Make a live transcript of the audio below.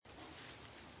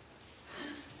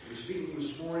speaking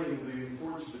this morning of the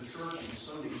importance of the church and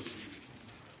Sunday school.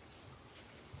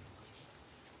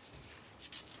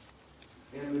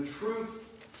 And the truth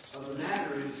of the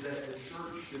matter is that the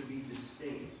church should be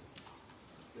distinct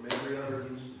from every other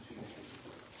institution.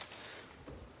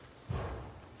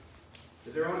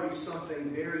 That there ought to be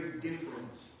something very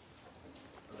different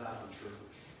about the church.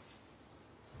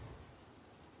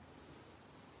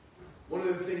 One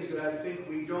of the things that I think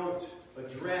we don't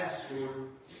address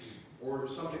or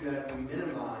something that we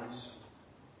minimize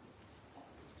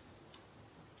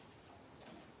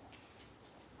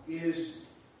is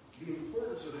the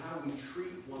importance of how we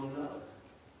treat one another.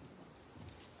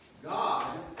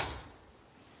 God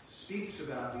speaks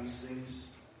about these things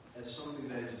as something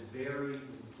that is very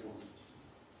important.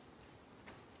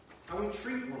 How we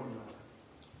treat one another.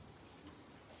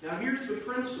 Now here's the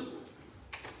principle.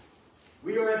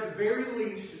 We are at the very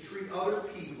least to treat other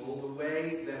people the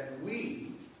way that we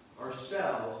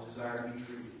ourselves desire to be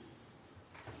treated.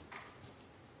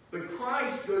 But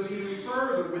Christ goes even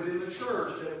further within the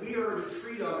church, that we are to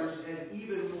treat others as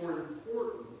even more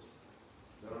important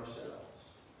than ourselves.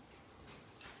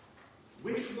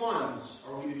 Which ones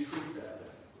are we to treat that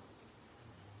way?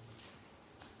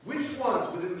 Which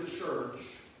ones within the church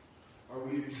are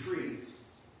we to treat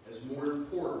as more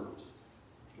important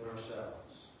than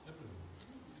ourselves? That's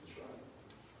right.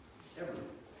 Everyone.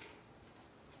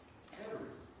 Everyone.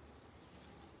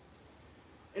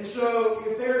 And so,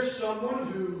 if there's someone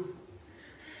who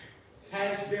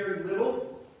has very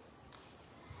little,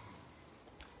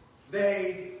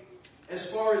 they,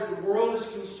 as far as the world is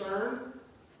concerned,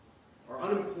 are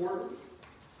unimportant.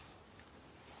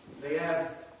 They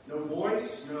have no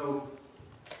voice, no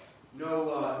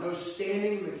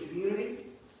standing in the community.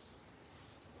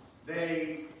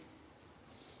 They,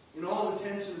 in all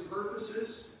intents and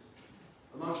purposes,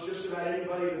 amongst just about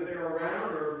anybody that they're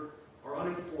around, are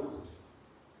unimportant.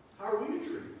 How are we to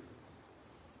treat them?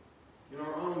 In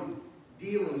our own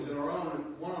dealings, in our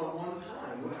own one-on-one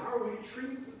time, well, how are we to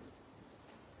treat them?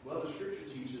 Well, the Scripture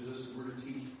teaches us that we're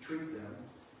to treat them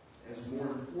as more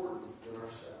important than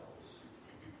ourselves.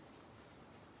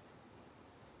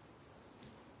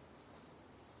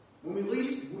 When we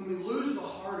lose the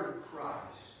heart of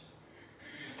Christ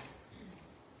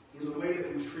in the way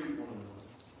that we treat one another.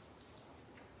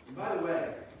 And by the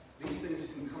way, these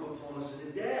things can come upon us in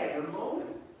a day, in a moment,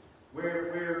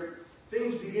 where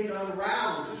things begin to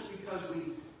unravel just because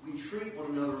we treat one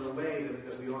another in a way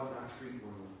that we ought not treat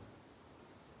one another.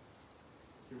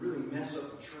 It can really mess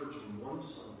up the church on one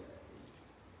Sunday.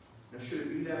 Now, should it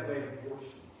be that way? Of course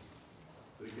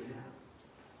not. But it can happen.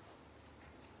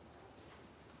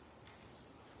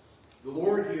 The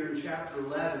Lord here in chapter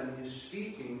 11 is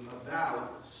speaking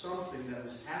about something that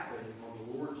was happening on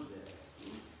the Lord's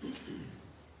day.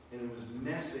 And it was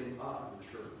messing up the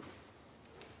church.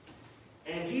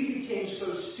 And he became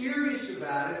so serious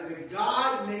about it that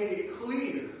God made it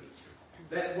clear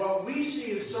that what we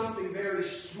see as something very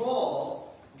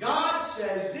small, God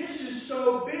says this is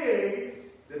so big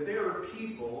that there are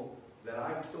people that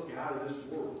I took out of this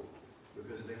world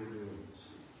because they were doing this.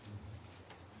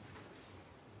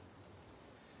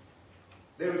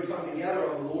 They would come together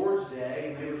on the Lord's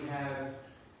Day and they would have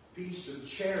feasts of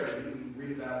charity. We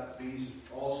read about these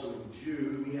also in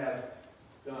Jude. We have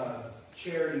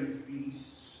charity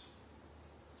feasts.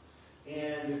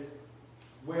 And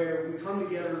where we come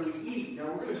together and we eat. Now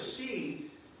we're going to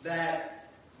see that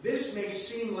this may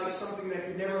seem like something that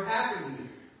could never happen here.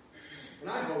 And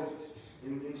I hope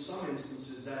in some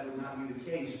instances that would not be the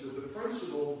case. But the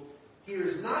principle here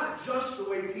is not just the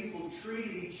way people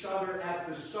treat each other at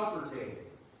the supper table.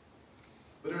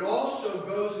 But it also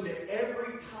goes into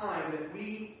every time that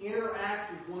we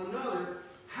interact with one another.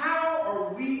 How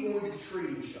are we going to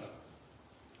treat each other?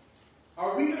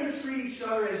 Are we going to treat each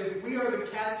other as if we are the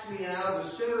cat's meow, the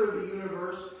center of the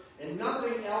universe, and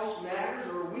nothing else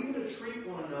matters? Or are we going to treat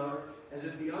one another as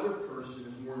if the other person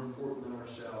is more important than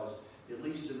ourselves, at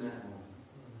least in that moment?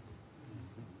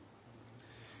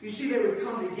 You see, they would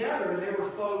come together, and there were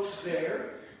folks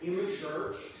there in the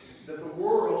church that the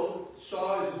world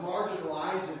saw as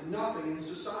marginalized and nothing in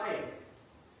society.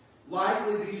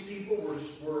 Likely these people were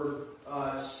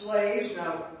slaves.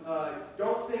 Now,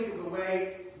 don't think of the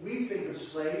way we think of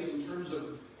slaves in terms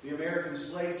of the American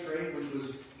slave trade, which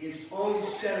was its own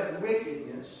set of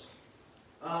wickedness.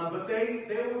 But they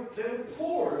were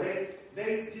poor.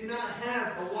 They did not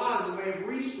have a lot in the way of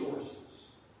resources.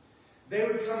 They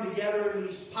would come together in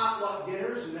these potluck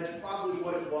dinners, and that's probably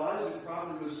what it was. It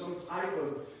probably was some type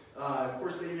of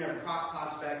course, they didn't have crock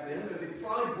pots back then, but they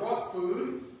probably brought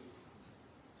food.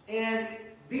 And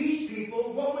these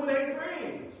people, what would they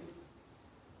bring?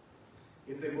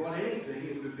 If they brought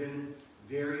been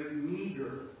very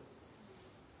meager.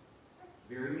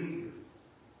 Very meager.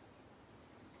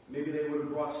 Maybe they would have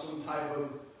brought some type of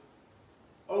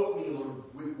oatmeal,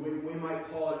 or we might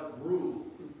call it gruel.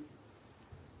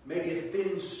 Maybe a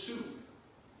thin soup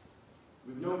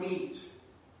with no meat,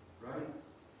 right?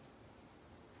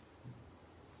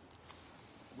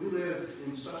 We live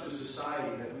in such a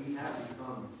society that we have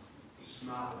become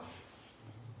snobbish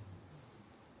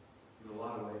in a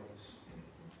lot of ways.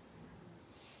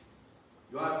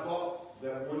 You know, I thought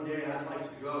that one day I'd like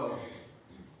to go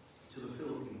to the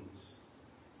Philippines.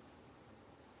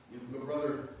 My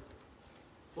brother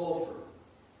Fulford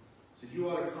said, you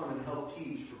ought to come and help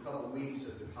teach for a couple of weeks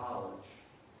at the college.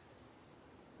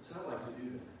 I said, I'd like to do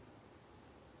that.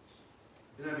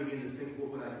 Then I began to think, what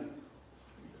would I eat?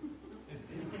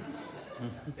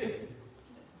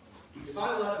 If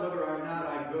I let whether or not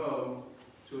I go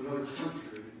to another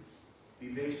country be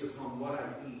based upon what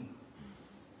I eat,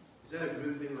 is that a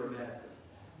good thing or a bad thing?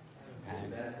 It's a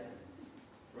bad thing.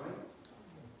 Right?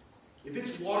 If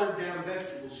it's watered down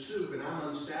vegetable soup and I'm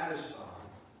unsatisfied,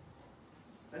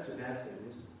 that's a bad thing,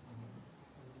 isn't it?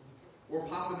 Or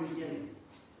Papua New Guinea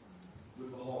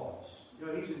with the Hogs. You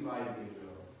know, he's invited me to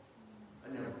go. I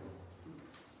never go.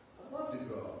 I'd love to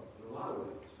go in a lot of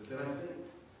ways, but then I think,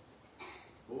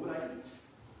 what would I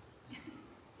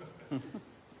eat?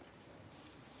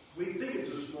 We think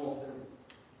it's a small thing.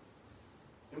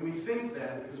 And we think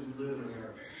that because we live in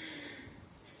America.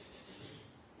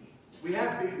 We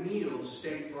have big meals,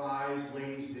 steak fries,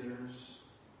 ladies' dinners.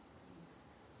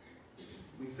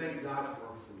 We thank God for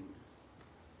our food.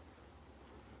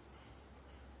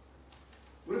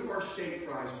 What if our steak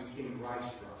fries became rice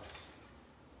fries?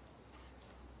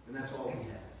 And that's all we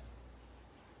had.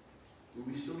 Would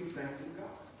we still be thanking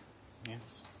God?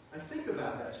 Yes. I think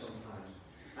about that sometimes.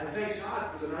 I thank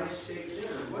God for the nice steak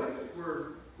dinner.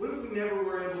 What if we never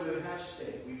were able to have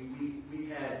steak? We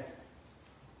had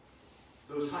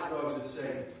those hot dogs that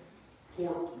say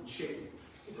pork and chicken,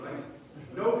 right?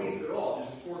 No beef at all,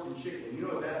 just pork and chicken. You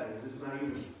know what that means? It's not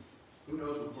even, who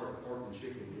knows what part of pork and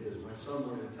chicken it is. My son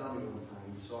wanted to tell me one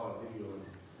time, he saw a video on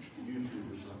YouTube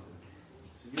or something.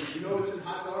 He said, you know what's in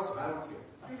hot dogs? I don't care.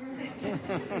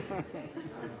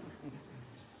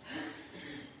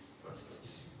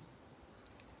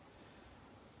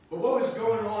 But what was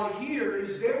going on here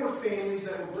is there were families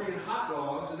that were bringing hot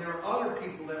dogs, and there were other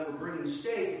people that were bringing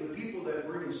steak, and the people that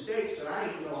were bringing steak said, I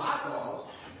ain't no hot dogs.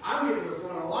 I'm getting to the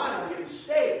front of the line, I'm getting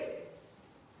steak.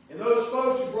 And those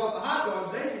folks who brought the hot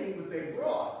dogs, they didn't eat what they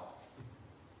brought.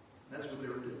 That's what they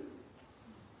were doing.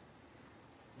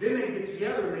 Then they get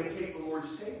together and they take the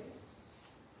Lord's table.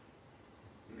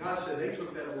 And God said they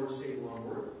took that Lord's table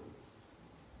unworthily.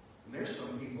 And there's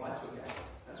some people I took out.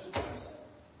 That's what God said.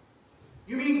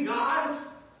 You mean God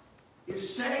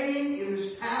is saying in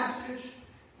this passage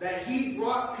that He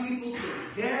brought people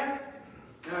to death?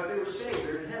 Now, if they were saved,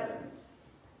 they're in heaven.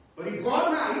 But He brought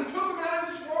them out. He took them out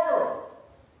of this world.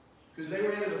 Because they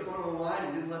ran to the front of the line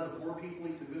and didn't let the poor people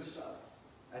eat the good stuff.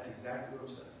 That's exactly what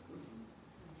I'm saying.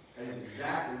 That is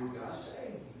exactly what God's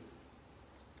saying.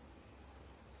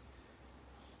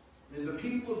 And as the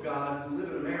people of God who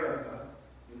live in America,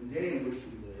 in the day in which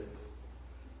we live,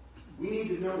 we need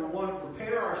to, number one,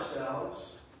 prepare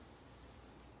ourselves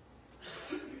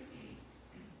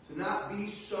to not be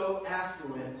so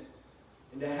affluent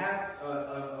and to have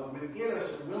within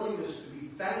us a willingness to be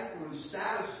thankful and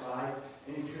satisfied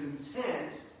and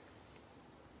content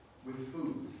with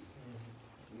food.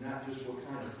 And not just what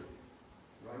kind of food.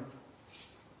 Right?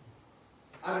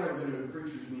 I've never been to a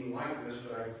preacher's meeting like this,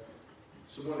 but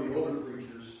so one of the older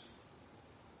preachers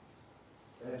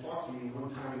that talked to me one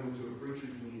time. He went to a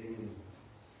preacher's meeting, and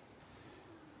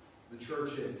the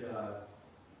church had,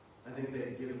 I think they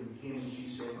had given ham and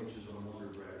cheese sandwiches on Wonder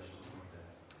Bread or something like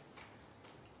that.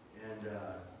 And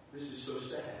this is so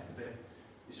sad. But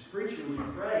this preacher was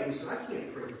praying. He said, I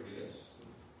can't pray for this.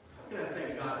 How can I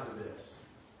thank God for this?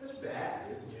 That's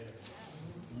bad, isn't it?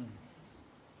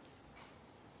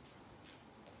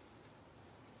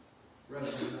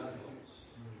 Rather than not else.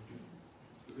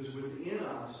 Because within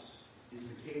us is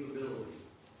the capability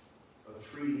of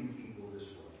treating people this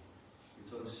way.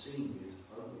 It's unseen, it's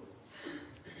ugly.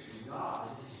 And God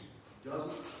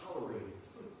doesn't tolerate it.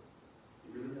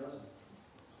 He really doesn't.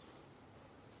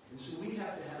 And so we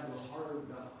have to have the heart of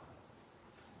God.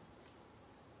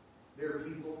 There are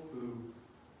people who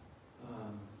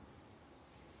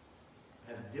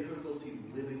have difficulty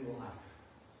living life.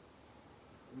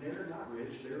 And they're not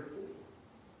rich, they're poor.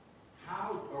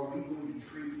 How are we going to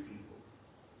treat people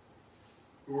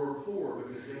who are poor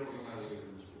because they don't know how to live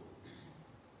in this world?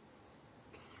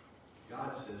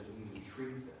 God says we need to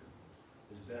treat them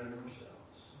is better than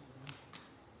ourselves.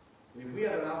 And if we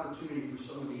have an opportunity for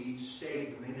somebody to eat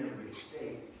steak and they never get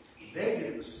steak, they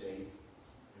get the steak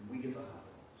and we get the hot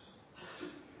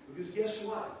dogs. Because guess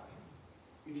what?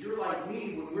 If you're like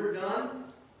me, when we're done,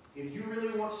 if you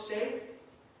really want steak,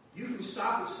 you can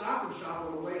stop at Stop and Shop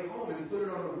on the way home and put it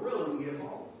on the grill when you get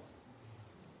home.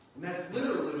 And that's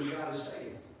literally what God is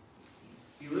saying.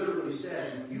 He literally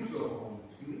says, when you go home,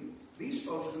 you eat. These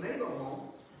folks, when they go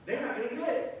home, they're not going to get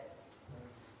it.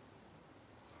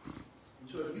 And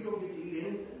so if you don't get to eat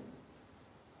anything,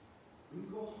 when you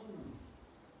go home,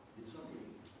 get something to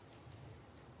eat.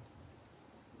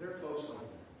 There are folks like that.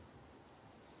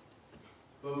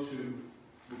 Folks who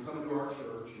will come to our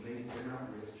church and they're not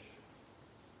rich.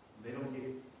 They don't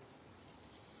get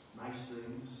nice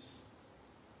things.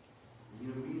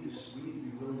 And, we need to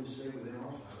be willing to say within our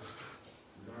heart,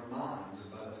 within our mind,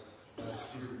 by the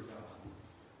Spirit of God,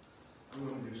 I'm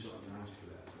going to do something nice for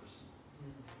that person.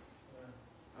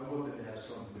 I want them to have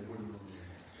something they wouldn't normally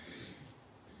have.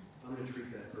 I'm going to treat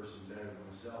that person better than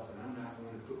myself, and I'm not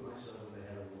going to put myself at the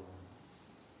head of the line.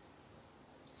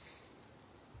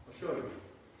 I'll show you.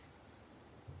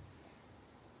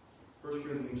 1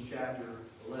 Corinthians chapter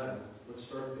 11. Let's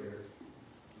start there,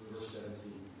 verse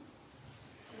 17.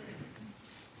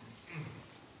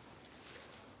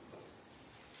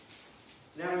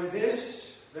 Now in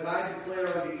this that I declare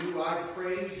unto you, I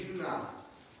praise you not,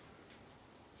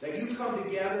 that you come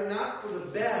together not for the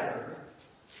better,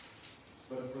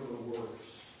 but for the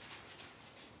worse.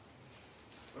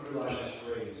 Underline that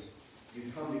phrase.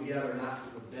 You come together not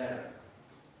for the better,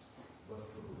 but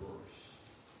for the worse.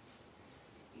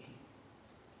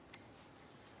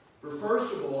 For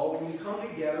first of all, when you come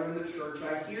together in the church,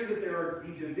 I hear that there are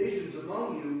divisions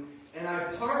among you, and I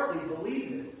partly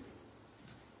believe it.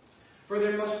 For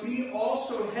there must be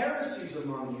also heresies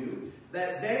among you,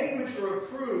 that they which are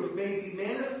approved may be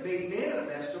made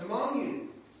manifest among you.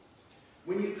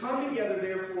 When you come together,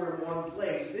 therefore, in one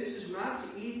place, this is not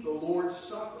to eat the Lord's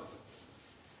Supper.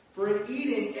 For in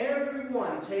eating, every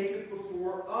one taketh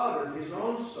before other his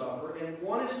own supper, and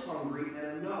one is hungry,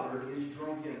 and another is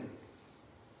drunken.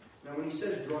 Now, when he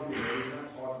says drunken, he's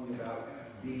not talking about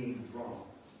being drunk.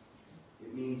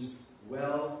 It means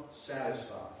well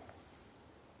satisfied.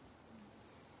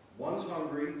 One's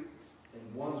hungry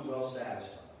and one's well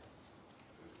satisfied.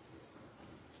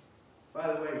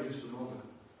 By the way, just a moment,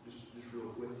 just real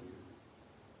quick here.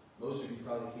 Most of you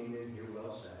probably came in here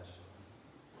well satisfied.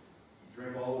 You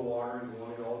drank all the water you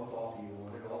wanted, all the coffee you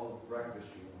wanted, all the breakfast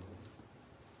you wanted.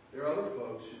 There are other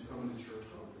folks who come to church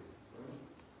hungry, right?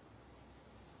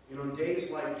 And on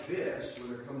days like this, when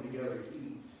they're coming together to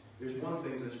eat, there's one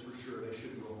thing that's for sure: they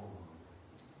shouldn't go home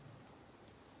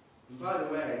hungry. And by the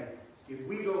way, if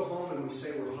we go home and we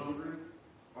say we're hungry,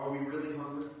 are we really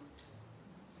hungry?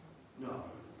 No,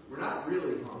 we're not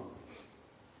really hungry.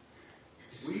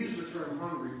 We use the term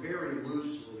hungry very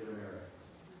loosely in America.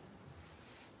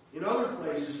 In other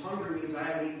places, hungry means I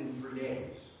haven't eaten in 3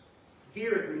 days.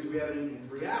 Here it means we haven't eaten in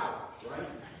 3 hours, right?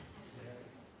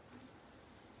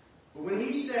 But when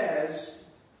he says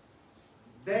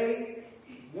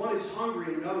one is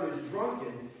hungry and another is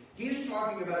drunken, he is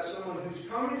talking about someone who's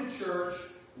coming to church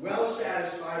well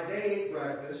satisfied. They ate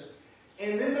breakfast,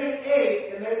 and then they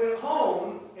ate and they went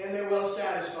home and they're well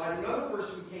satisfied. Another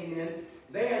person came in,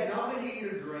 they had nothing to eat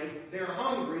or drink, they're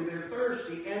hungry, they're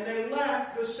thirsty, and they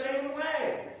left the same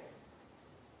way.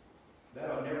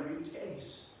 That'll never be the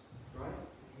case, right?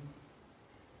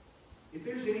 If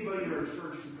there's anybody in our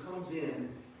church who comes in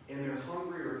and they're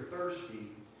hungry or thirsty,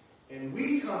 and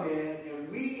we come in and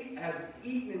we have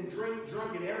eaten and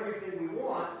drunken everything we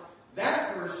want,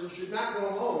 that person should not go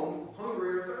home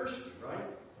hungry or thirsty, right?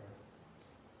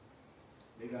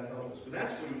 May God help us. But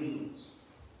that's what he means.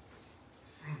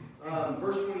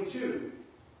 Verse 22.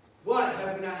 What?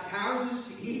 Have we not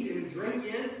houses to eat and drink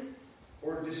in?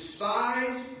 Or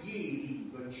despise ye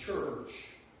the church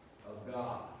of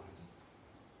God,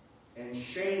 and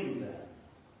shame them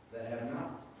that have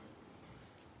not?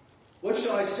 What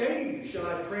shall I say to you? Shall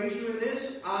I praise you in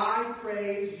this? I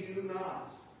praise you not.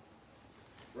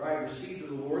 For I received of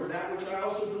the Lord that which I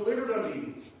also delivered unto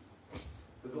you.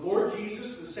 But the Lord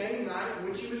Jesus, the same night in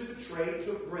which he was betrayed,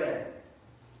 took bread.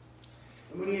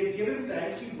 And when he had given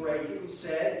thanks, he brake it and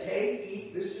said, Take,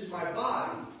 eat, this is my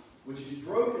body, which is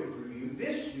broken for you.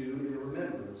 This do in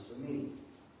remembrance of me.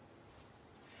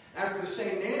 After the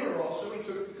same manner also he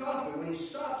took the cup, and when he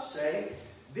supped, saying,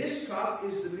 This cup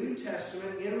is the New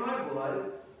Testament in my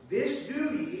blood. This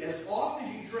do ye as oft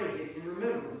as you drink it in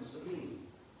remembrance of me.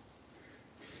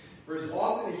 For as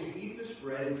often as you eat this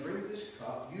bread and drink this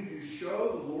cup, you do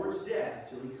show the Lord's death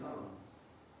till he come.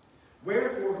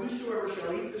 Wherefore, whosoever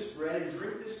shall eat this bread and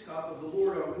drink this cup of the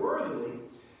Lord unworthily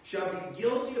shall be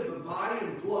guilty of the body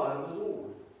and blood of the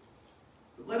Lord.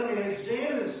 But let a man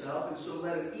examine himself, and so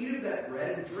let him eat of that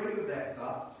bread and drink of that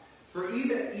cup. For he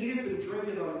that eateth and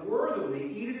drinketh unworthily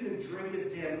eateth and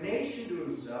drinketh damnation to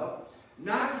himself,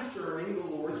 not discerning the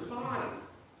Lord's body.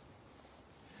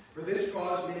 For this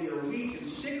cause many are weak and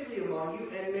sickly among you,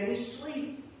 and many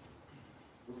sleep.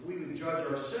 If we would judge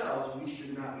ourselves, we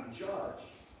should not be judged.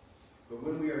 But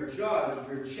when we are judged,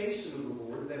 we are chastened of the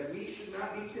Lord, that we should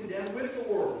not be condemned with the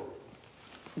world.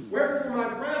 Wherefore,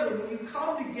 my brethren, when you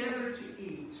come together to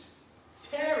eat,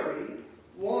 tarry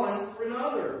one for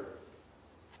another.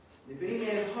 If any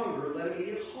man hunger, let him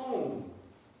eat at home.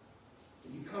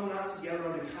 And you come not together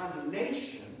under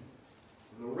condemnation,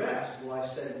 and the rest will I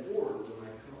set in order when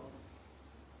I come.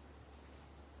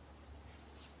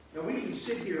 Now we can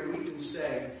sit here and we can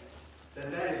say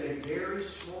that that is a very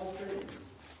small thing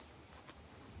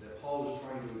that Paul is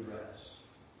trying to address.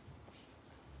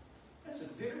 That's a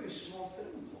very small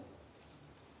thing, Paul.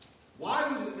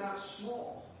 Why was it not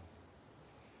small?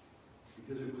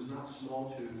 Because it was not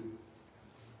small to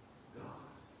God.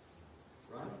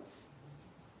 Right?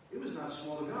 It was not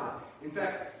small to God. In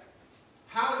fact,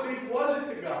 how big was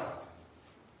it to God?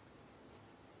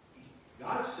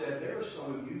 God said, there are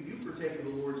some of you, you partake of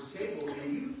the Lord's table,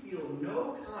 and you feel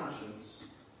no conscience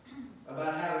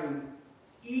about having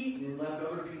eaten and left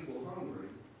other people hungry.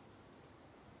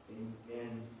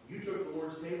 And you took the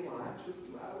Lord's table, and I took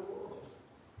you out of the world.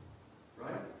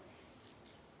 Right?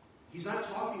 He's not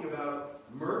talking about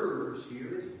murderers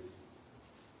here, is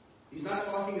he? He's not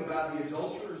talking about the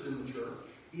adulterers in the church.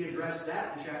 He addressed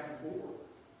that in chapter 4.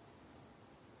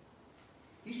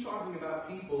 He's talking about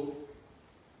people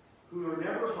who are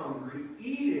never hungry,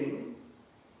 eating,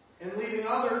 and leaving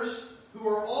others who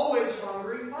are always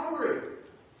hungry, hungry.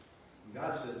 And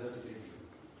God says that's a big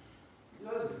deal. He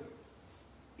doesn't.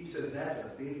 He says that's a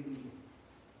big deal.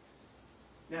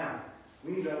 Now,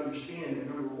 we need to understand that,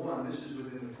 number one, this is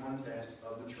within the context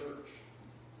of the church.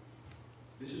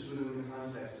 This is within the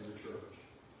context of the church.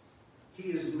 He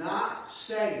is not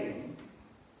saying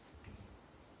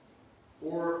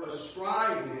or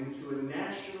ascribing to a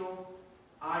national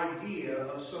idea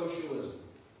of socialism.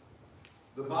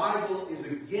 The Bible is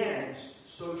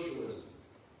against socialism.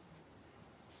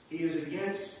 He is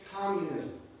against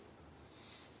communism.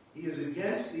 He is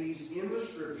against these in the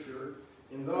Scripture,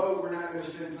 and though we're not going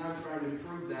to spend time trying to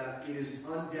prove that, it is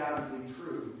undoubtedly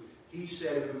true. He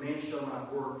said, if a man shall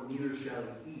not work, neither shall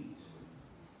he eat.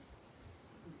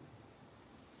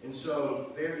 And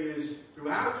so there is,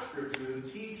 throughout Scripture, the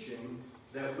teaching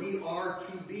that we are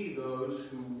to be those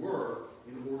who work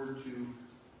in order to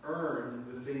earn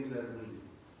the things that are needed.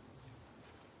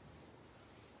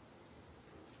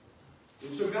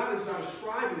 And so God is not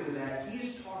ascribing to that. He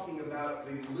is talking about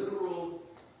the literal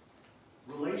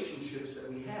relationships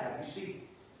that we have. You see,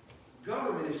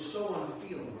 government is so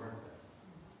unfeeling, aren't they?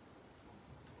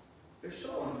 They're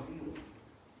so unfeeling.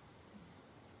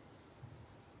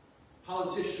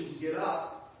 Politicians get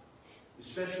up,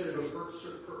 especially of a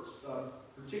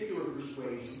particular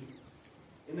persuasion,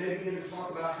 and they begin to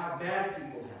talk about how bad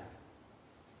people have it.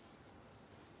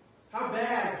 How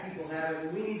bad people have it,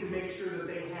 and we need to make sure that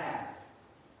they have.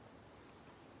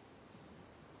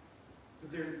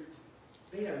 But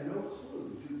they have no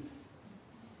clue, do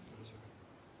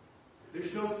they?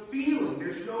 There's no feeling.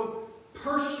 There's no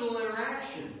personal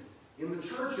interaction. In the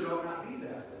church, it ought not be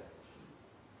that way.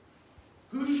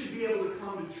 Who should be able to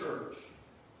come to church?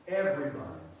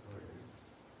 Everybody.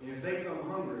 And if they come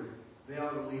hungry, they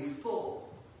ought to leave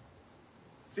full.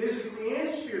 Physically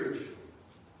and spiritually.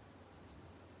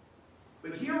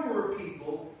 But here were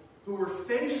people who were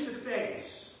face to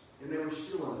face, and they were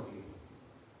still unfeeling.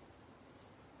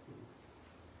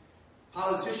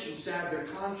 Politicians salve their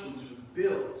conscience with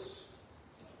bills.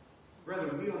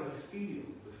 Brethren, we ought to feel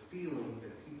the feeling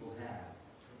that people have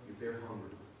if they're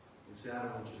hungry. And say, I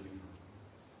don't want you to be hungry.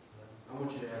 I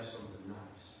want you to have something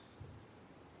nice.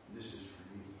 This is for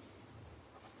you.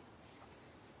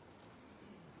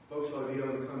 Folks ought to be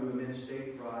able to come to a men's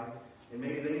steak fry, and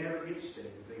maybe they never get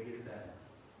steak if they get that.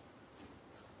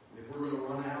 And if we're going to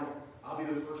run out, I'll be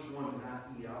the first one to not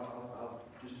eat. I'll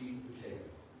just eat the potato.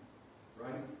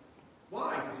 Right?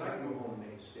 Why? Because I can go home and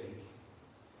make a steak.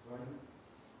 Right?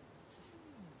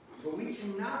 But we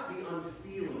cannot be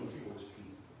unfeeling towards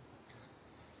people.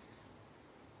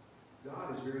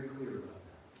 God is very clear about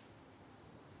that.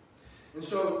 And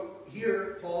so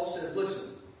here Paul says, listen,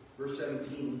 verse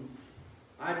 17,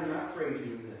 I do not praise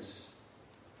you in this,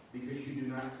 because you do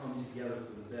not come together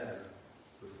for the better,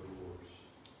 but for the worse.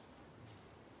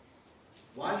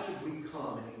 Why should we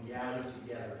come and gather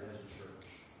together as a church?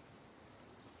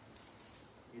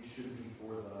 It should be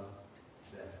for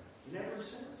the better. In every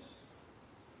sense.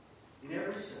 In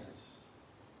every sense.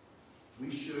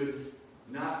 We should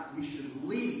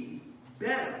lead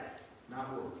better,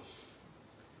 not worse.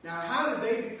 Now, how did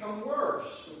they become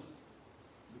worse?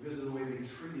 Because of the way they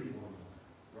treated one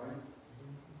another, right?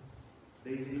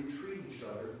 They didn't treat each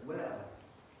other well.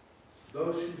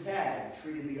 Those who had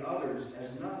treated the others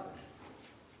as nothing.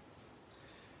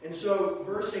 And so,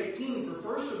 verse 18, for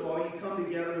first of all, you come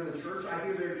together in the church, I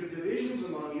hear there be divisions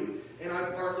among you, and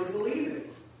I partly believe it.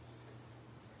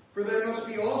 For there must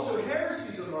be also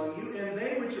heresies among you, and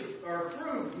they which are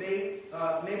approved may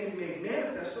be made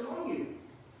manifest among you.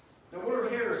 Now, what are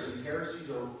heresies? Heresies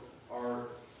are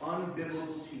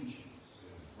unbiblical teachings,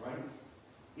 right?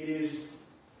 It is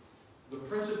the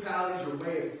principalities or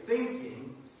way of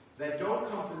thinking that don't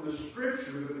come from the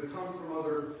Scripture, but that come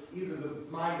from either the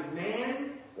mind of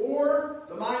man or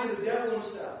the mind of the devil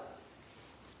himself.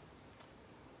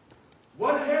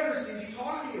 What heresy is he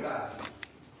talking about?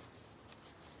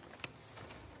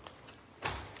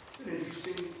 It's an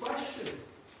interesting question.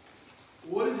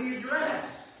 What does he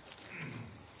address?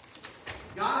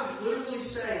 God is literally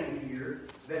saying here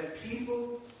that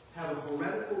people have a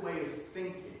heretical way of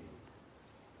thinking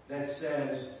that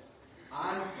says,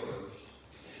 I'm first,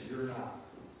 you're not.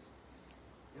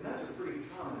 And that's a pretty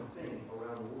common thing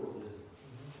around the world, isn't it?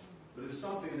 But it's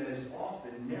something that is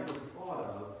often never thought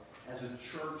of as a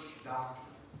church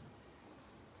doctrine.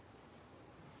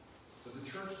 But the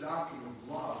church doctrine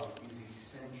of love is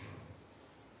essential.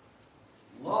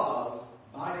 Love,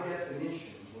 by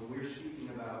definition, when we're speaking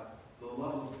about the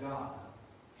love of God,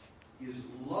 is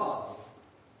love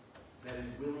that is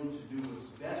willing to do what's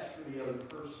best for the other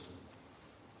person,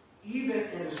 even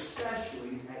and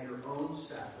especially at your own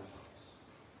sacrifice.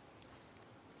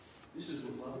 This is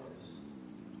what love is.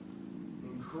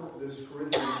 In this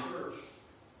Corinthian church,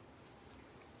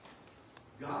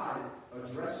 God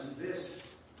addresses this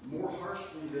more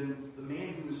harshly than the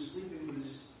man who was sleeping with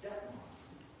his stepmom.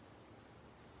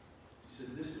 He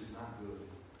says, this is not good.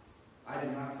 I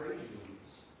did not pray you this.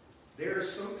 There is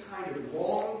some kind of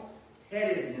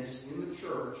wrong-headedness in the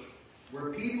church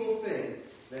where people think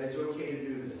that it's okay to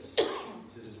do this. He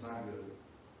says it's not good.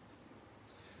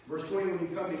 Verse 20, when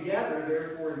you come together,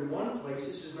 therefore, in one place,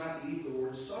 this is not to eat the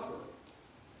Lord's Supper.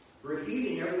 For in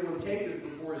eating, everyone taketh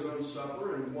before his own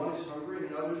supper, and one is hungry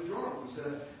and another is drunk. He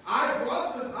said, I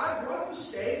brought the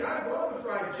steak, I brought the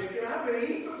fried chicken, I'm going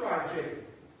to eat the fried chicken.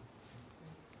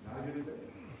 Not a good thing.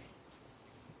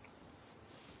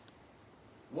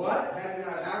 What? Have you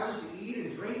not houses to eat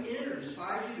and drink in, or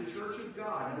despise you the church of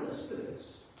God? Now listen to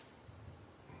this.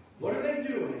 What are they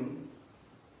doing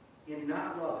in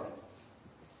not loving?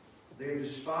 They're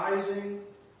despising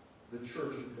the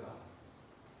church of God.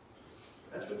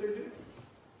 That's what they're doing.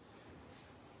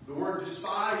 The word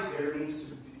despise there means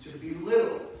to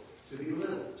belittle,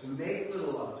 to make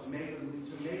little of, to make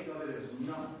of it as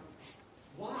nothing.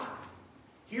 Why?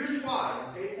 Here's why.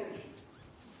 Pay attention.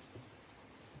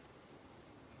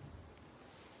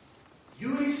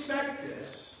 You would expect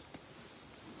this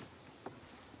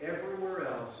everywhere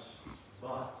else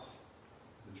but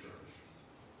the church.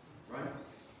 Right?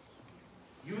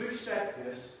 You would expect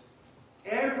this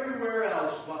everywhere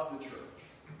else but the church.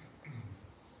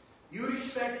 You would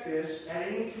expect this at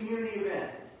any community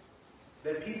event,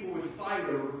 that people would fight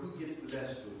over who gets the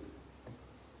best food,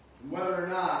 and whether or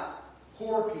not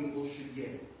poor people should get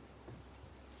it.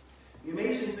 The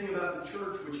amazing thing about the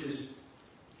church, which has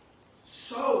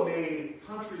so made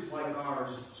countries like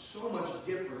ours so much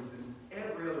different than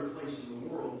every other place in the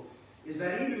world, is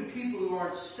that even people who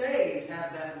aren't saved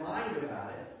have that mind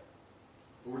about it,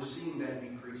 but we're seeing that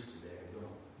decrease today.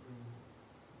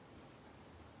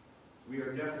 We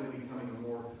are definitely becoming a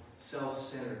more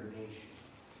self-centered nation.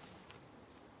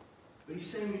 But he's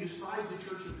saying you despise the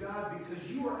church of God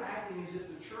because you are acting as if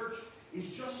the church is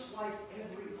just like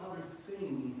every other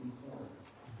thing in Corinth.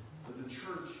 But the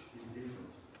church is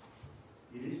different.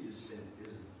 It is distinct,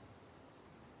 isn't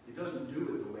it? It doesn't do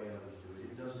it the way others do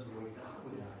it. It does it the way God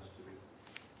would have us do it.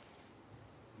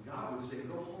 And God would say,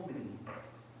 go home and eat,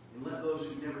 and let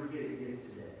those who never get it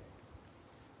today.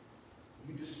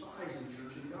 You despise the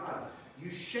church of God. You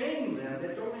shame them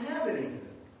that don't have anything.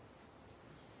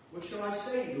 What shall I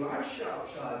say to you? Shall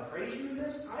I praise you in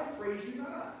this? I praise you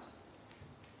not.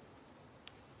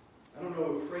 I don't know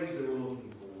what praise they were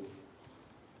looking for.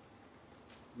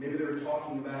 Maybe they were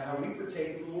talking about how we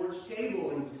partake of the Lord's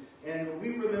table and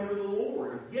we remember the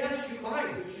Lord. Yes, you might,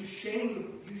 but you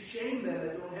shame them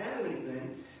that don't have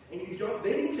anything, and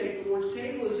then you take the Lord's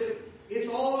table as if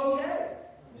it's all okay.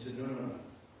 He said, no.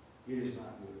 It is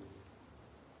not good.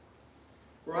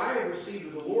 For I have received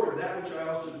of the Lord that which I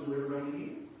also delivered unto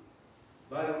you.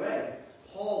 By the way,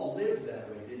 Paul lived that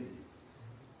way, didn't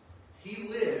he? He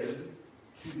lived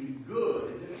to be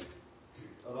good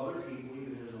of other people,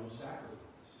 even his own sacrifice.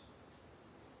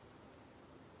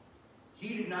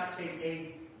 He did not take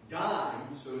a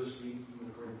dime, so to speak, from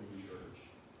the Corinthian church.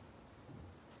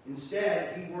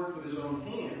 Instead, he worked with his own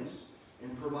hands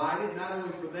and provided not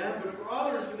only for them, but for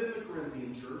others within the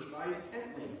Corinthian church by his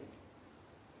tent making.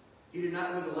 He did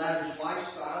not live a lavish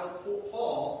lifestyle.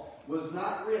 Paul was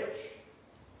not rich.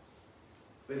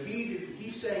 But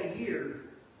he's saying here,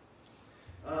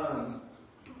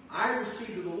 I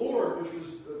received of the Lord,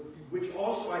 which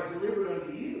also I delivered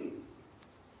unto you.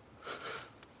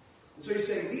 And so he's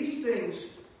saying these things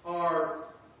are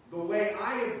the way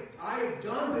I have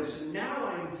done this, and now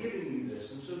I am giving you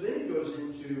this. And so then he goes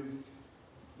into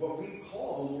what we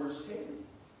call the Lord's table.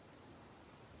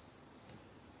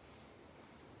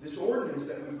 This ordinance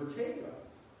that we partake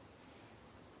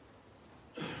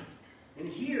of. And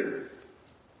here,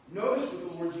 notice what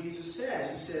the Lord Jesus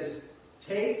says. He says,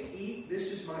 take, eat,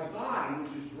 this is my body,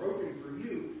 which is broken for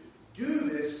you. Do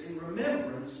this in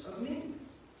remembrance of me.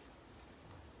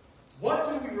 What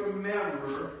do we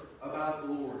remember about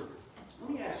the Lord? Let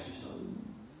me ask you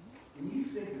something. When you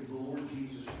think of the Lord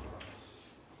Jesus Christ,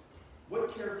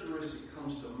 what characteristic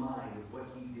comes to mind of what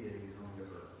he did in coming to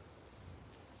earth?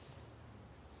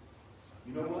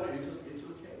 You know what? It's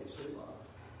okay to say love.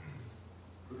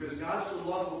 Because God so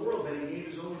loved the world that he gave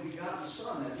his only begotten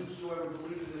Son, that whosoever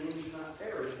believeth in him should not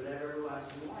perish, but have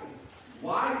everlasting life.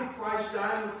 Why did Christ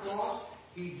die on the cross?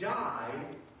 He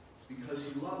died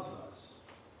because he loves us.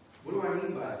 What do I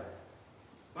mean by that?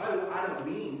 By the way, I don't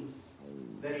mean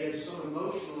that he had some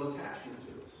emotional attachment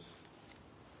to us.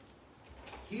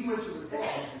 He went to the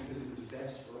cross because it was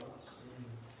best for us.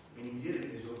 And he did it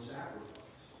in his own sacrifice.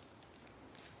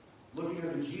 Looking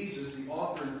unto Jesus, the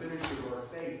author and finisher of our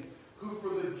faith, who for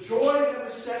the joy that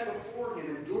was set before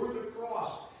him endured the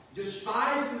cross,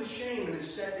 despising the shame, and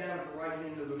is set down at the right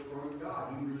hand of the throne of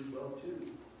God. Hebrews 12:2.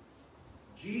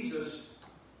 Jesus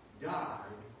died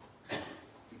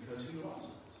because he loves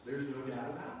us. There's no doubt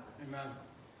about it. Amen.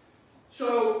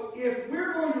 So, if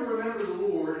we're going to remember the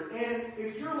Lord, and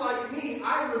if you're like me,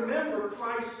 I remember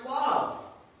Christ's love.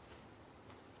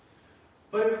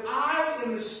 But if I,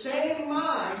 in the same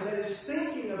mind that is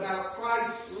thinking about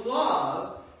Christ's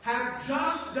love, have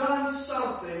just done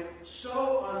something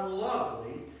so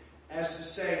unlovely as to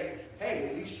say, hey,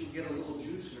 at least you'll get a little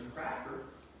juice and a cracker,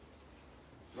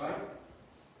 right?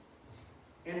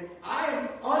 And I am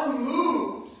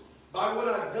unmoved by what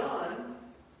I've done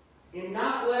in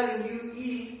not letting you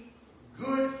eat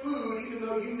good food, even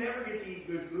though you never get to eat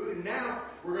good food. And now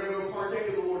we're going to go partake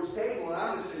of the Lord's table, and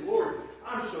I'm going to say, Lord,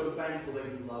 I'm so thankful that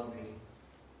you love me.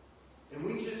 And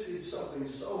we just did something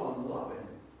so unloving.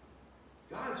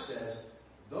 God says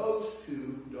those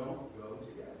two don't go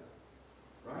together.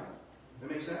 Right?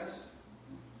 That makes sense?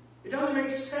 It doesn't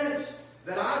make sense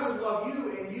that I would love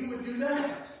you and you would do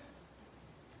that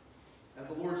at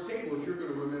the Lord's table if you're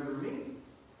going to remember me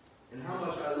and how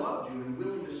much I loved you and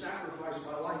willing to sacrifice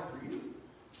my life for you.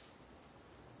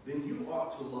 Then you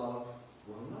ought to love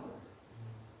one another.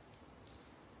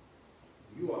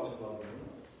 You ought to love one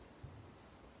another.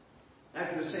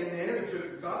 After the same manner, he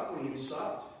took the cup when he had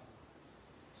supped,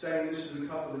 saying, this is the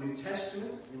cup of the New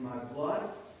Testament in my blood.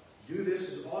 Do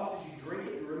this as often as you drink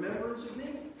it in remembrance of me.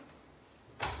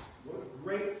 What a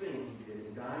great thing he did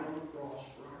in dying on the cross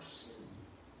for our sin.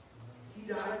 He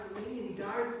died for me and he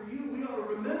died for you. We ought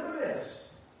to remember this.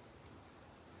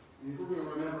 And if we're going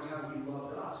to remember how he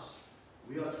loved us,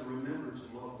 we ought to remember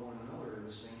to love one another in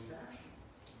the same fashion.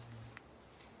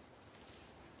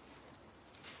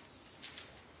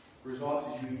 For as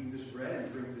often as you eat this bread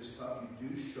and drink this cup, you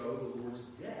do show the Lord's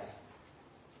death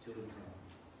till he comes.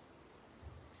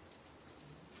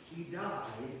 He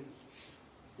died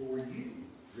for you,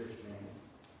 rich man.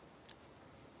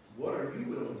 What are you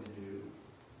willing to do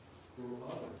for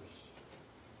others?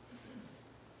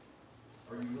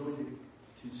 Are you willing to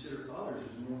consider others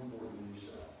as more important than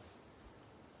yourself?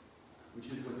 Which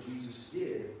is what Jesus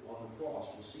did on the cross.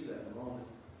 We'll see that in a moment.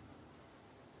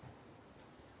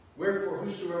 Wherefore,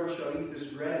 whosoever shall eat this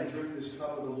bread and drink this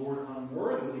cup of the Lord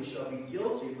unworthily shall be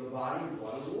guilty of the body and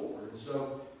blood of the Lord. And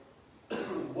so,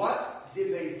 what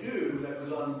did they do that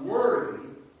was unworthy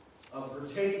of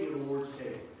partaking of the Lord's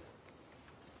table?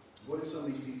 What did some of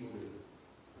these people do?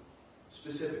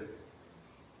 Specifically.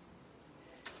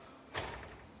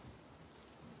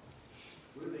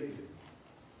 What did they do?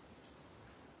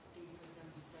 These were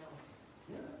themselves.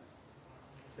 Yeah.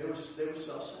 They were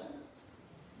self-centered.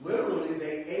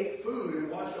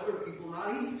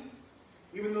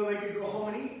 even though they could go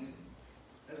home and eat.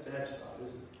 That's bad stuff,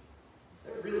 isn't it?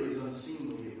 That really is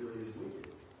unseemly. It really is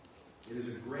wicked. It is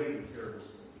a great and terrible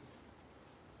sin.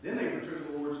 Then they returned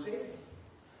to the Lord's table.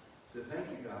 Said, thank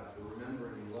you, God, for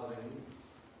remembering and loving me.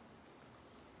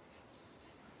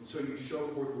 And so you show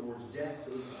forth the Lord's death to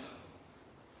the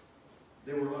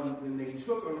and they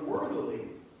took unworthily.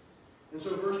 And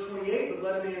so verse 28, but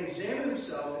let a man examine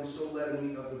himself, and so let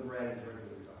him eat of the bread and drink of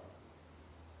the cup.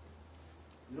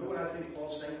 You know what I think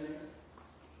Paul's saying there?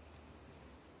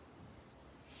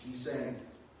 He's saying,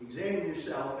 examine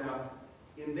yourself. Now,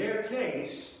 in their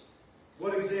case,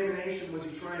 what examination was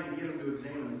he trying to get them to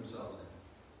examine themselves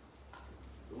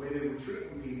in? The way they were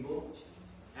treating people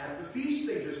at the feast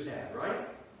they just had, right?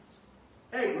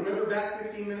 Hey, remember back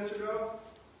 15 minutes ago?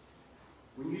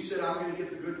 When you said, I'm going to get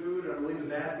the good food and I'm going to leave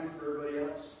the bad food for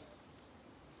everybody else?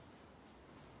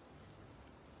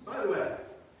 By the way,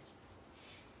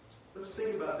 let's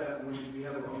think about that when we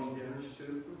have our own dinners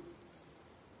too.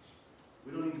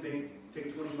 We don't need to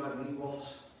take 25 meatballs,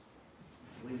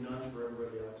 leave none for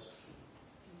everybody else.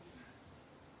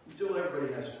 Still,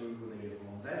 everybody has food when they get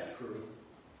home. That's true.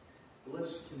 But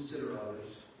let's consider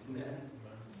others. Amen.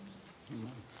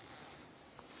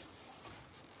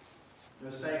 I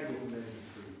was thankful for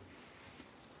ministry.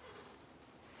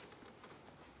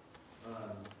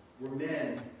 Where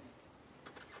men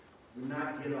would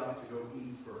not get up to go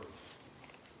eat first.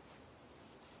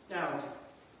 Now,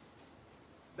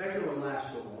 that can only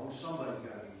last so long. Somebody's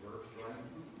got to be first, right?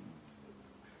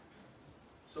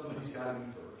 Somebody's got to be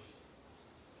first.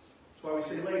 That's why we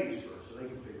say ladies first, so they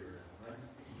can figure it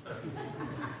out, right?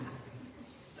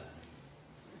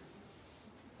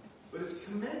 But it's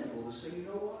commendable to say, you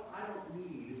know what? I don't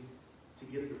need to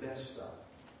get the best stuff.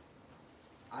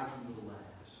 I can go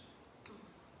last.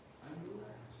 I can go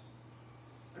last.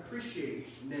 I appreciate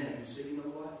men who say, you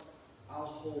know what? I'll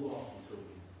hold off until the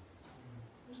end.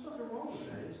 There's nothing wrong with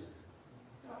that, is there?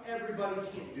 Now, everybody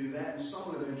can't do that, and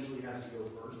someone eventually has to go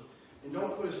first. And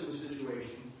don't put us in a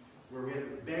situation where we have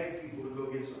to beg people to go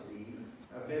get something to eat.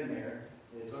 I've been there,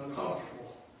 and it's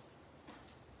uncomfortable.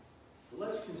 But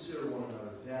let's consider one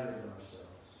another better than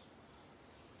ourselves.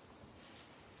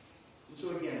 And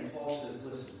so again, Paul says,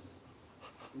 listen,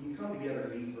 when you come together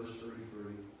to eat, verse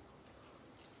 33,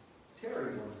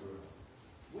 tarry one for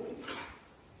another. Wait.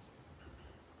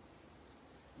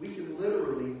 We can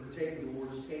literally partake of the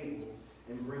Lord's table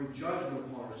and bring judgment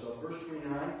upon ourselves. Verse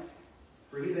 29,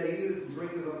 for he that eateth and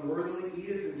drinketh unworthily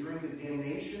eateth and drinketh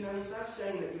damnation. Now, he's not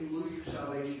saying that you lose your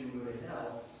salvation and go to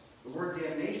hell. The word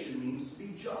damnation means to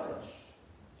be judged.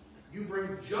 You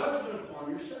bring judgment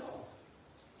upon yourself.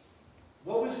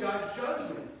 What was God's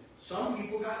judgment? Some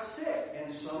people got sick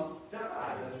and some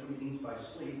died. That's what he means by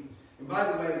sleep. And by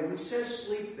the way, when he says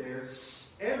sleep there,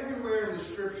 everywhere in the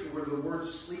scripture where the word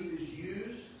sleep is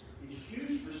used, it's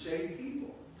used for saved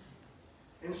people.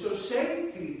 And so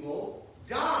saved people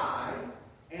die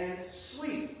and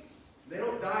sleep. They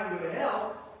don't die and go to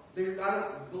hell. I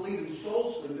don't believe in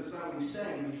soul sleep. That's not what he's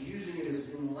saying. He's using it as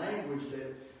in language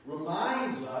that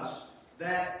reminds us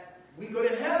that we go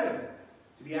to heaven.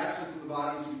 To be absent from the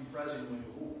body is to be present with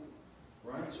the Lord.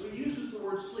 Right? So he uses the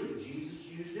word sleep. Jesus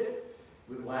used it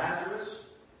with Lazarus.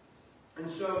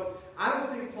 And so I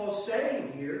don't think Paul's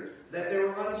saying here that they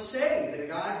were unsaved, that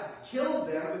God killed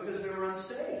them because they were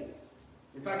unsaved.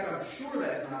 In fact, I'm sure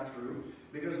that's not true,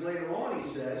 because later on he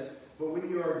says, but when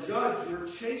you are judged, you're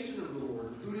chastened of the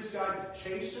Lord. Who does God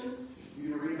chasten?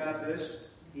 You can read about this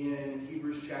in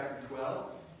Hebrews chapter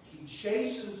 12. He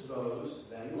chastens those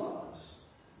that he loves.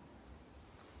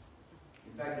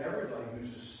 In fact, everybody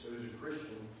who's a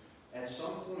Christian at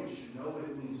some point should know what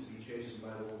it means to be chastened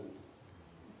by the Lord.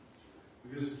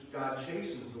 Because God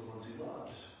chastens the ones he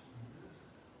loves.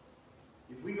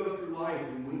 If we go through life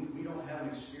and we don't have an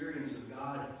experience of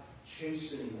God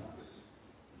chastening us,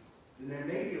 then there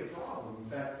may be a problem. In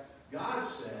fact, God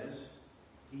says,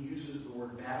 he uses the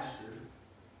word bastard.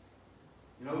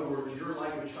 In other words, you're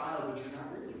like a child, but you're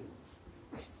not really.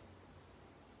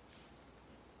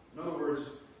 In other words,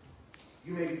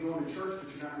 you may be going to church,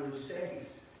 but you're not really saved.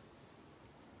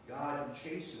 God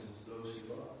chastens those he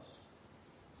loves.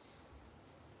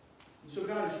 And so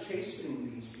God is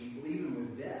chastening these people, even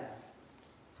with death.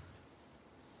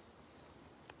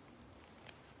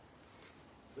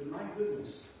 But my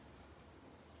goodness,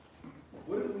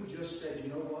 what if we just said, you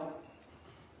know what?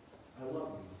 I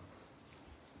love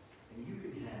you. And you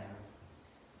can have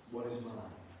what is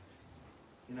mine.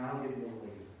 And I'll get more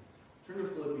later. Turn to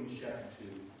Philippians chapter 2.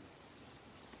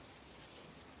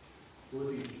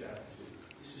 Philippians chapter 2.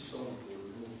 This is so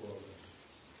important. We'll close.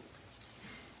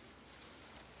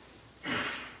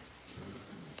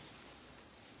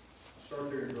 Start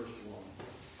there in verse 1.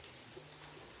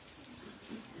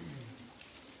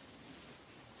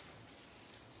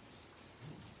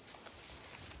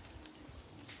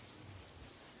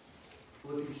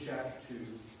 Philippians chapter 2,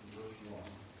 verse 1.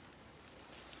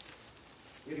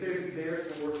 If there be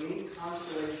therefore any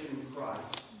consolation in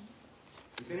Christ,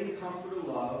 if any comfort of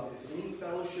love, if any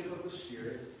fellowship of the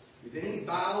Spirit, if any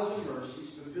bowels and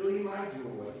mercies, fulfill ye my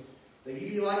joy, that ye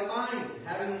be like-minded,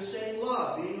 having the same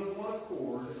love, being of one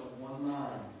accord, of one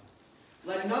mind.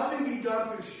 Let nothing be done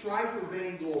through strife or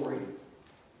vainglory,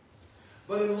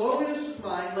 but in lowliness of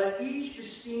mind let each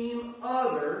esteem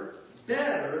other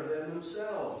better than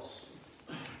themselves.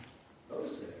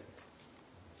 Notice there.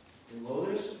 In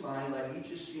lowliness of mind let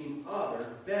each esteem other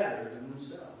better than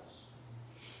themselves.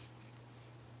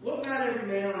 Look not every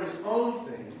man on his own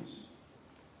things,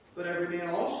 but every man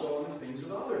also on the things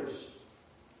of others.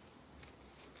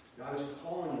 God is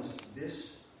calling us to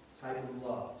this type of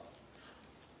love.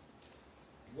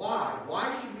 Why?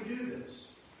 Why should we do this?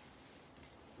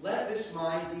 Let this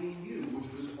mind be in you,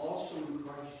 which was also in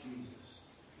Christ Jesus.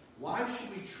 Why should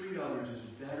we treat others as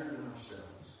better than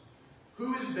ourselves?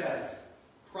 Who is better,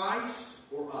 Christ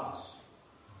or us?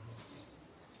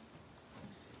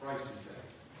 Christ is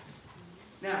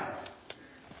better. Now,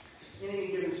 in any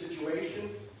given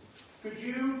situation, could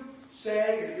you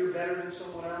say that you're better than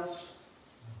someone else?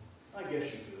 I guess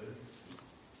you could.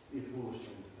 Be a foolish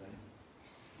thing to think.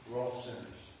 We're all sinners.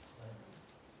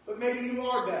 But maybe you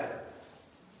are better.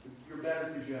 You're better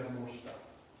because you have more stuff.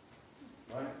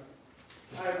 Right?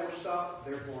 I have more stuff,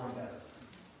 therefore I'm better.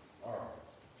 All right.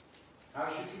 How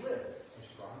should you live as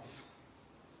Christ?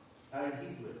 How did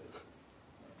he live?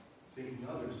 Thinking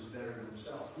others is better than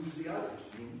himself. Who's the others?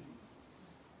 Me.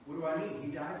 What do I mean?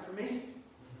 He died for me.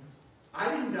 I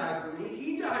didn't die for me.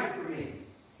 He died for me.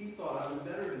 He thought I was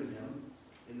better than him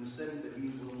in the sense that he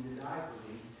was willing to die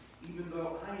for me, even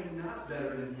though I am not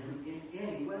better than him in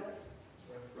any way.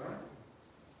 Right?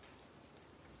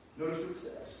 Notice what it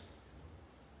says.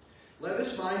 Let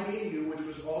this mind be in you, which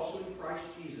was also in Christ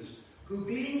Jesus, who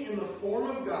being in the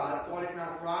form of God, thought it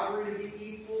not robbery to be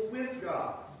equal with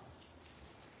God.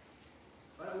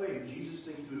 By the way, did Jesus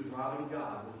think he was robbing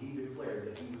God when he declared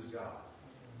that he was God?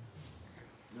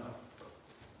 No.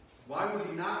 Why was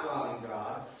he not robbing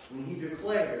God when he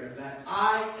declared that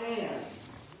I am,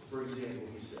 for example,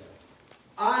 he said,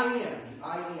 I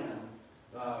am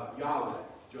Yahweh,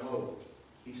 Jehovah.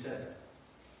 He said that.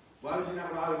 Why was he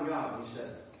not robbing God when he said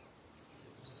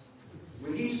that?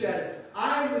 When he said,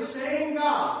 I am the same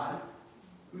God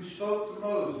who spoke to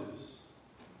Moses.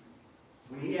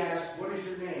 When he asked, what is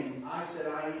your name? I said,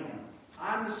 I am.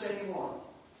 I'm the same one.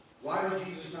 Why was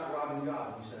Jesus not robbing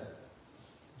God when he said that?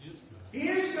 He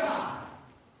is God.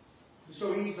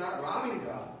 So he's not robbing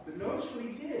God. But notice what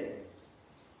he did.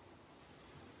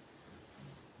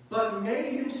 But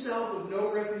made himself of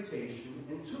no reputation,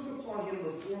 and took upon him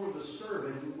the form of a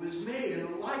servant, who was made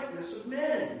in the likeness of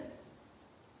men.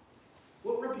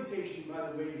 What reputation, by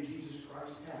the way, did Jesus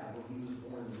Christ have when he was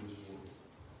born into this world?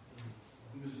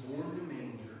 He was born in a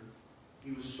manger.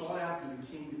 He was sought after the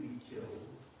king to be killed.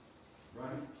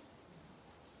 Right?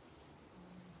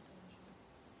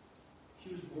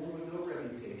 He was born with no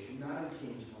reputation, not in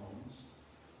king's homes,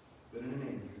 but in a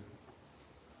manger.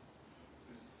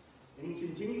 And he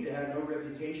continued to have no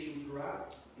reputation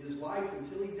throughout his life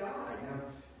until he died. Now,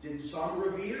 did some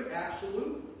revere?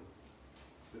 Absolutely.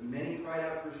 But many cried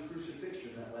out for his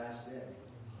crucifixion that last day.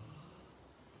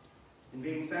 And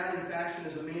being found in fashion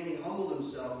as a man, he humbled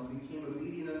himself and became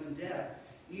obedient unto death,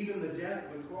 even the death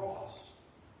of the cross.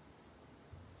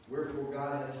 Wherefore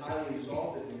God hath highly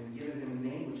exalted him and given him a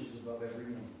name which is above every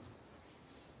name.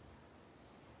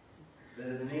 That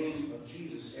in the name of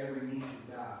Jesus every knee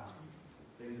should bow,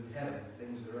 things of heaven,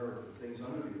 things of earth, things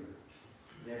under the earth,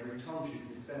 and every tongue should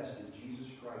confess that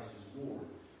Jesus Christ is Lord,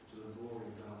 to the glory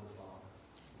of God the Father.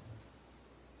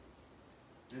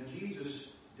 Now Jesus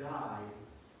died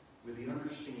with the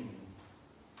understanding,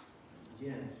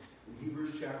 again, in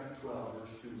Hebrews chapter 12,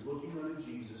 verse 2, looking unto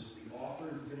Jesus, the author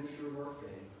and finisher of our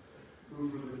faith, who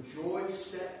for the joy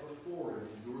set before him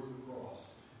endured the cross.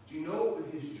 Do you know what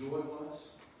his joy was?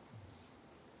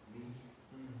 Me.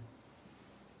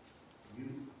 You.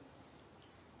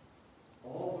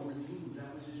 All the redeemed.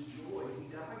 That was his joy.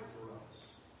 He died for us.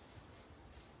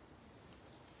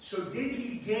 So did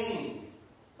he gain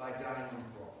by dying on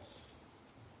the cross?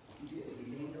 He did.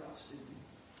 He gained us, didn't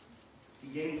he?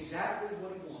 He gained exactly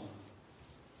what he wanted.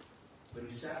 But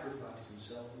he sacrificed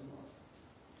himself in love.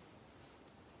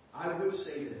 I would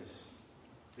say this.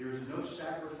 There is no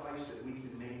sacrifice that we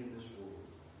can make in this world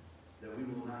that we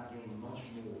will not gain much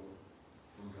more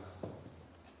from God.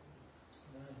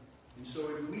 In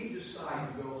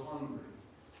decide to go hungry,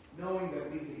 knowing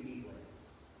that we can eat later,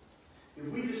 if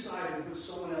we decide to put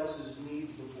someone else's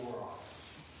needs before ours,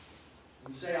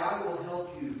 and say, I will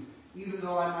help you, even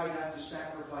though I might have to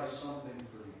sacrifice something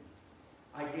for you,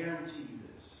 I guarantee you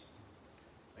this.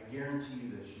 I guarantee you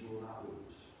this, you will not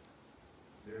lose.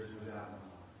 There's no doubt in my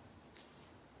mind.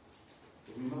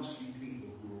 But we must be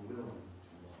people who are willing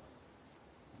to love.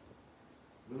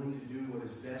 Willing to do what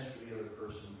is best for the other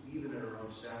person, even at our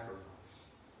own sacrifice.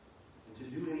 And to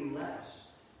do any less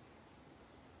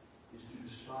is to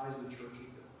despise the church of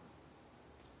God.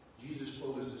 Jesus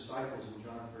told his disciples in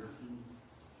John 13,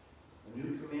 a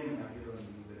new commandment I give unto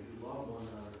you, that you love one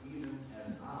another even as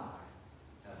I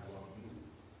have loved you.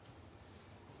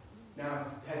 Now,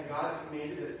 had God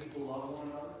commanded that people love one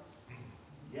another?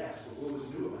 Yes, but what was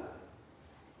new about it?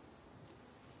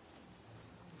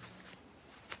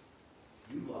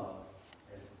 You love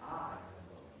as I have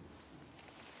loved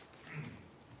you.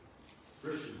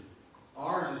 Christian,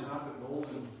 ours is not the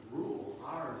golden rule.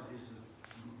 Ours is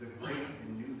the great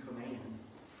and new command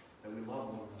that we love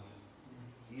one another,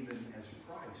 even as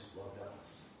Christ loved us.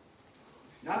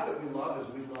 Not that we love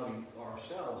as we love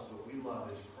ourselves, but we love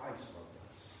as Christ loved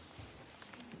us.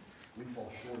 We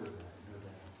fall short of that, you know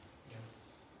that.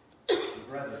 Yeah.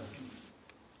 Brethren,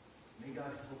 may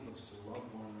God help us to love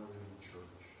one another in the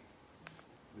church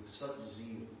with such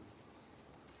zeal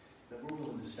that we're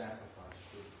willing to sacrifice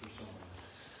for someone else.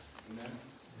 Amen?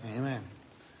 Amen.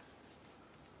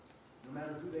 No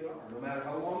matter who they are, no matter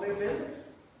how long they've been there.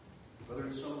 Whether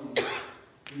it's someone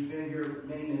who's been here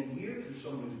many, many years or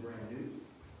someone who's brand new,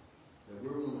 that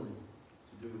we're willing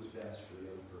to do what's best for the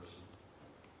other person.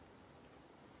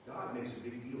 God makes a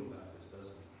big deal about this,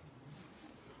 doesn't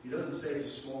he? He doesn't say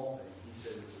it's a small thing. He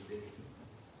says it's a big thing.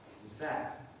 In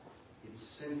fact, it's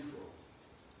central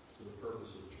to the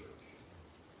purpose of the church.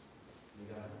 May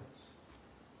God help us.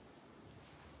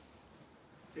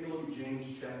 Take a look at James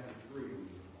chapter 3.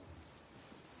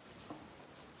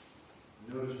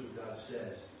 Notice what God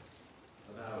says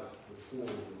about the poor and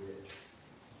the rich.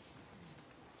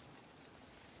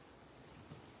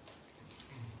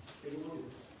 Take a look at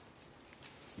this.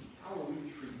 How will we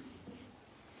treat them?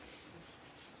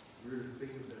 We're to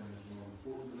think of them as more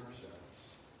important than ourselves.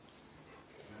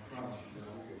 And I promise you,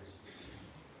 God will us.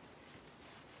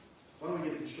 Why don't we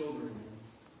get the children in?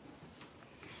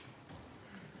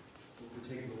 We'll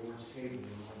partake of the Lord's table in a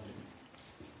moment.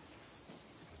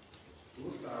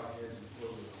 We'll bow our heads and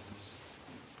close our eyes.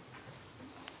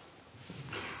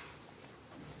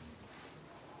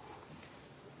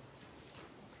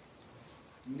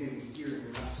 You may be here and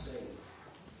you're not saved.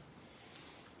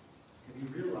 Have you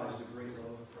realized the great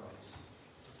love of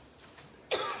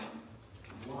Christ?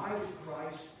 Why did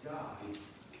Christ die?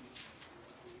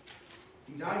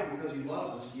 He died because he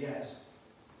loves us, yes.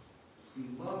 He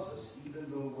loves us even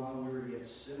though while we were yet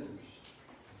sinners,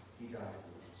 he died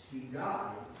for us. He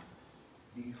died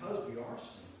because we are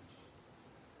sinners.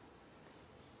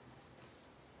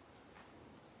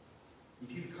 If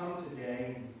you've come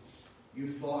today and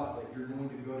you thought that you're going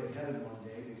to go to heaven one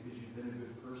day because you've been a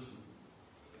good person,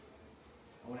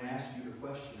 I want to ask you the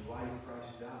question, why did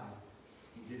Christ die?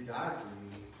 He did die for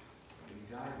you, but he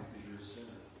died because you're a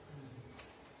sinner.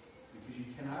 Because you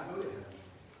cannot go to heaven.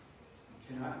 You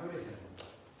cannot go to heaven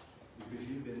because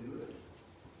you've been good.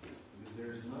 Because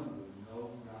there is none good, no,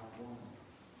 not one.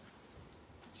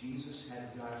 Jesus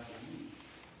had to die for you,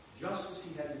 just as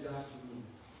he had to die for me.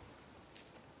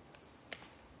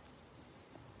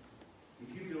 If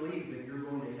you believe that you're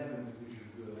going to heaven because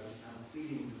you're good, I'm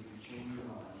pleading with you to change your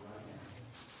mind right now.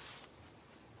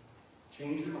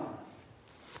 Change your mind.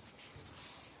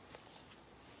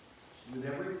 With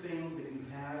everything that you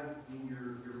have in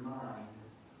your mind,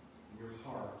 in your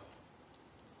heart,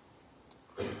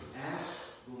 ask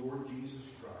the Lord Jesus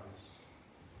Christ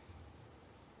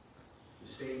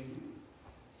to save you.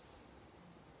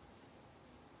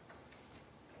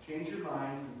 Change your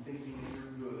mind from thinking that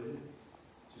you're good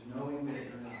to knowing that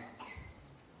you're not.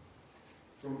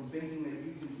 From thinking that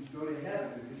you can go to heaven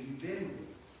because you've been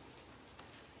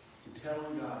good to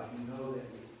telling God you know that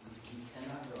you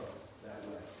cannot go that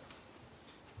way.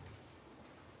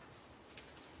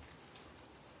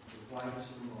 Reply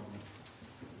just a moment.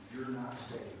 If you're not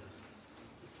saved,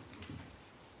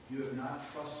 you have not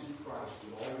trusted Christ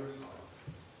with all your heart,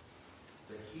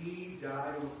 that he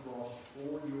died on the cross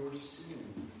for your sin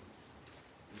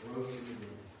and rose from the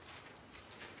dead.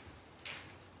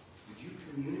 Would you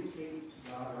communicate to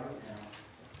God right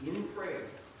now in prayer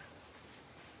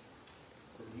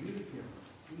from you to him?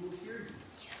 He will hear you.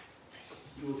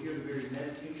 He will hear the very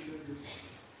meditation of your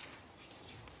heart.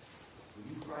 Will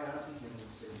you cry out to him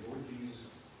and say, Lord Jesus,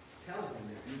 Tell him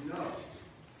that you know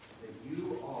that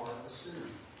you are a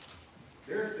sinner.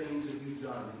 There are things that you've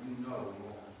done that you know are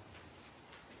wrong.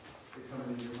 They're coming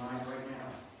into your mind right now.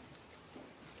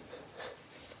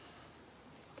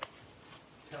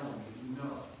 Tell him that you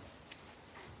know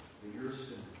that you're a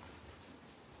sinner.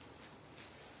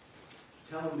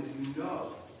 Tell him that you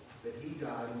know that he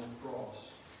died on the cross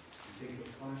to take the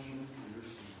punishment for your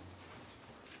sin.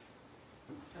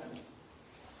 Tell him.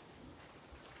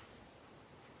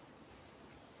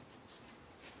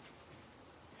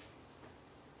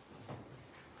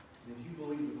 And if you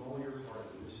believe with all your heart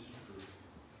that this is true,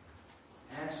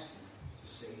 ask him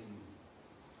to save you.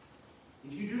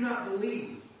 If you do not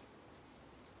believe,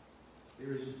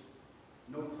 there is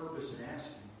no purpose in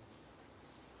asking.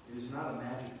 It is not a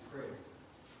magic prayer.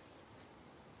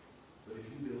 But if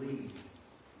you believe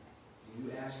and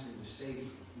you ask him to save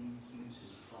you, he keeps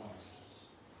his promises.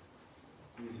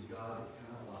 He is a God that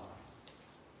cannot lie.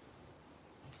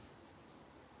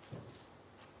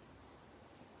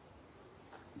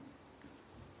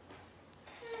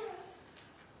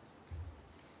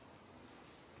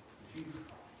 If you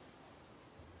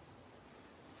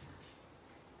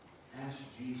ask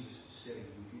Jesus to save you,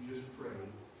 if you just pray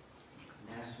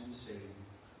and ask him to save you,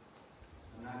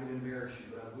 I'm not going to embarrass you,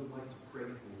 but I would like to pray for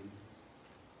you.